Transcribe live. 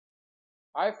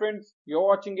Hi friends, you're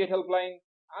watching GATE Helpline,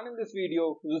 and in this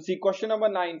video you will see question number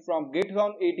 9 from GATE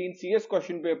 2018 CS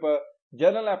question paper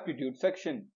General Aptitude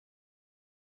section.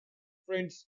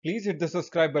 Friends, please hit the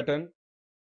subscribe button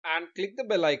and click the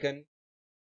bell icon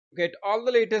to get all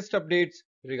the latest updates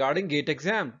regarding GATE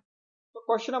exam. So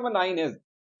question number 9 is,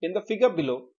 in the figure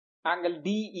below, angle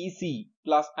DEC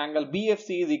plus angle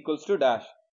BFC is equals to dash,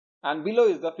 and below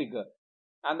is the figure,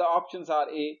 and the options are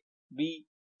A, B,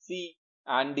 C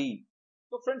and D.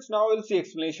 So friends, now we'll see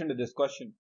explanation to this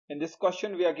question. In this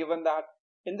question we are given that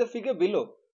in the figure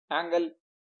below, angle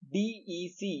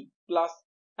DEC plus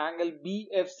angle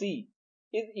BFC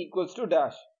is equals to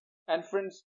dash, and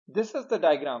friends, this is the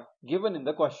diagram given in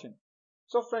the question.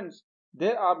 So friends,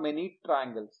 there are many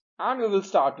triangles, and we will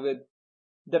start with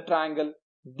the triangle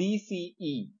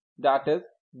DCE, that is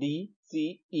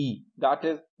DCE, that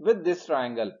is with this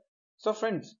triangle. So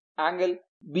friends, angle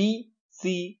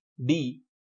BCD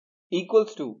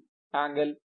equals to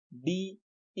angle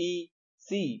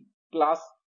DEC plus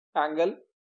angle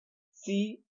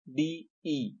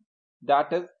CDE,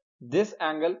 that is this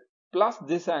angle plus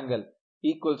this angle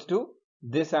equals to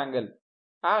this angle,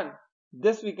 and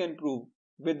this we can prove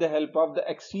with the help of the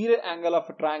exterior angle of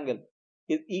a triangle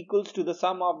is equals to the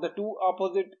sum of the two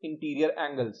opposite interior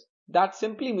angles. That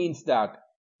simply means that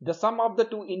the sum of the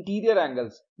two interior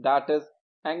angles, that is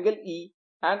angle E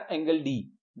and angle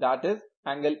D, that is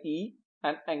angle E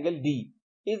and angle D,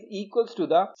 is equals to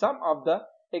the sum of the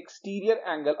exterior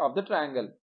angle of the triangle,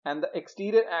 and the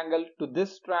exterior angle to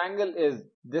this triangle is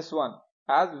this one,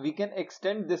 as we can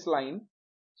extend this line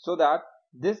so that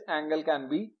this angle can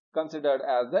be considered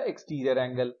as the exterior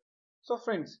angle. So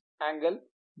friends, angle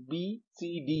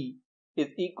BCD is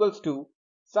equals to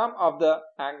sum of the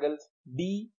angles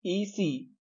DEC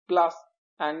plus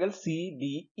angle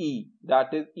CDE,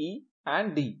 that is E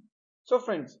and D. So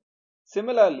friends,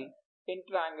 similarly in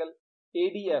triangle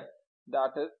ADF,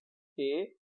 that is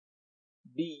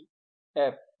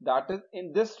ADF, that is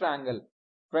in this triangle,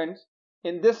 friends,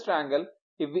 in this triangle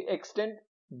if we extend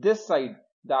this side,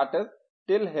 that is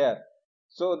till here,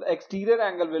 so the exterior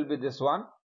angle will be this one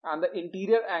and the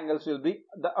interior angles will be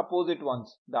the opposite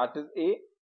ones, that is A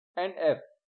and F.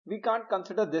 We can't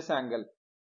consider this angle,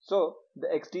 so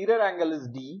the exterior angle is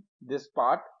D, this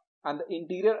part, and the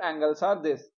interior angles are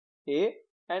this A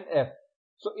and F.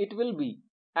 So it will be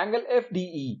angle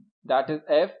FDE, that is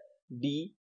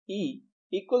FDE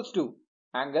equals to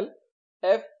angle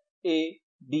FAD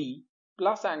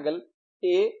plus angle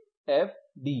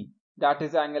AFD, that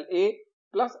is angle A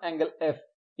plus angle F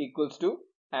equals to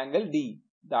angle D,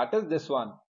 that is this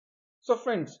one. So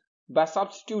friends, by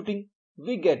substituting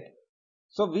we get,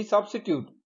 so we substitute,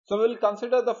 so we will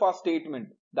consider the first statement,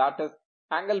 that is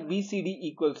angle BCD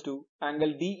equals to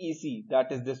angle DEC,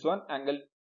 that is this one, angle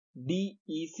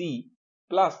DEC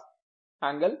plus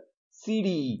angle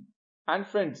CDE, and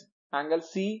friends, angle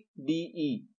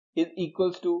CDE is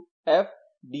equals to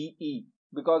FDE,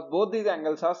 because both these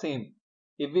angles are same.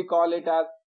 If we call it as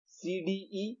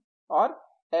CDE or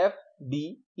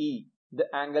FDE, the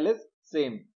angle is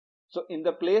same. So in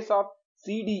the place of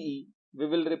CDE, we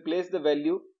will replace the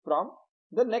value from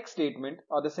the next statement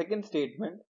or the second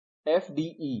statement,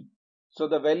 FDE. So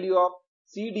the value of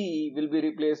CDE will be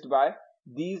replaced by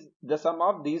the sum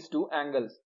of these two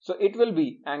angles. So it will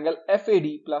be angle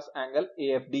FAD plus angle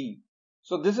AFD.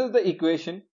 So this is the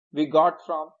equation we got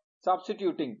from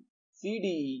substituting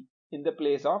CDE in the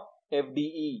place of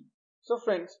FDE. So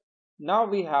friends, now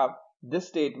we have this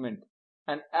statement,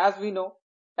 and as we know,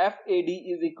 FAD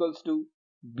is equals to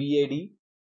BAD,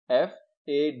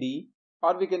 FAD,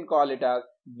 or we can call it as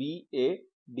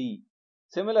BAD.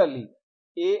 Similarly,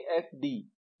 AFD,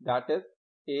 that is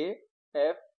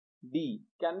AFD,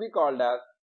 can be called as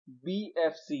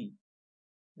BFC.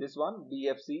 This one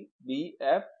BFC,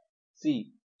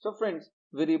 BFC. So friends,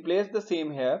 we replace the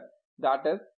same here, that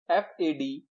is FAD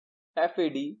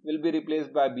will be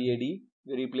replaced by BAD,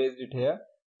 we replaced it here,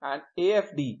 and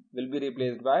AFD will be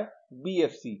replaced by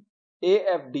BFC.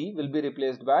 AFD will be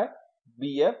replaced by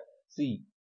BFC.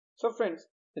 So friends,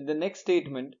 in the next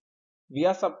statement, we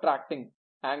are subtracting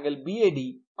angle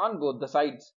BAD on both the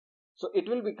sides. So it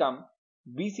will become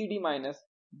BCD minus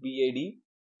BAD,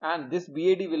 and this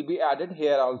BAD will be added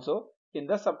here also in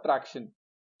the subtraction.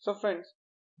 So friends,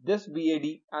 this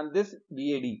BAD and this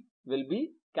BAD will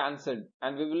be cancelled,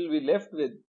 and we will be left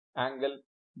with angle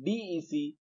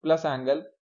DEC plus angle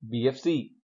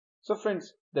BFC. So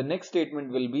friends, the next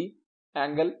statement will be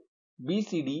angle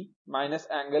BCD minus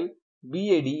angle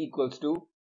BAD equals to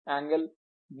angle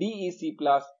DEC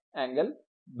plus angle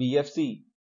BFC.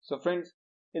 So friends,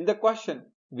 in the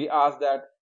question we asked that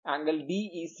angle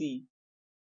DEC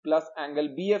plus angle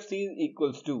BFC is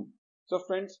equals to. So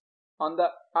friends, on the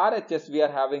RHS we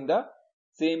are having the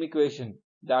same equation,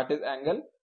 that is angle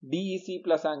DEC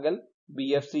plus angle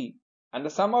BFC, and the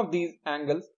sum of these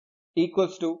angles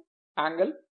equals to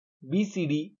angle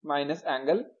BCD minus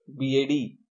angle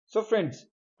BAD. So friends,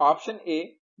 option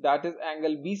A, that is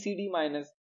angle BCD minus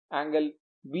angle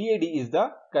BAD is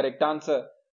the correct answer.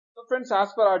 So friends,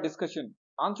 as per our discussion,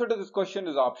 answer to this question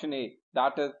is option A,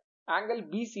 that is angle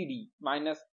BCD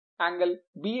minus angle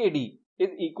BAD is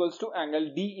equals to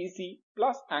angle DEC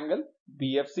plus angle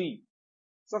BFC.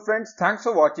 So friends, thanks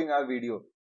for watching our video.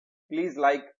 Please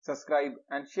like, subscribe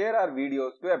and share our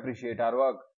videos to appreciate our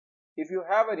work. If you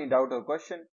have any doubt or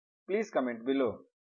question, please comment below.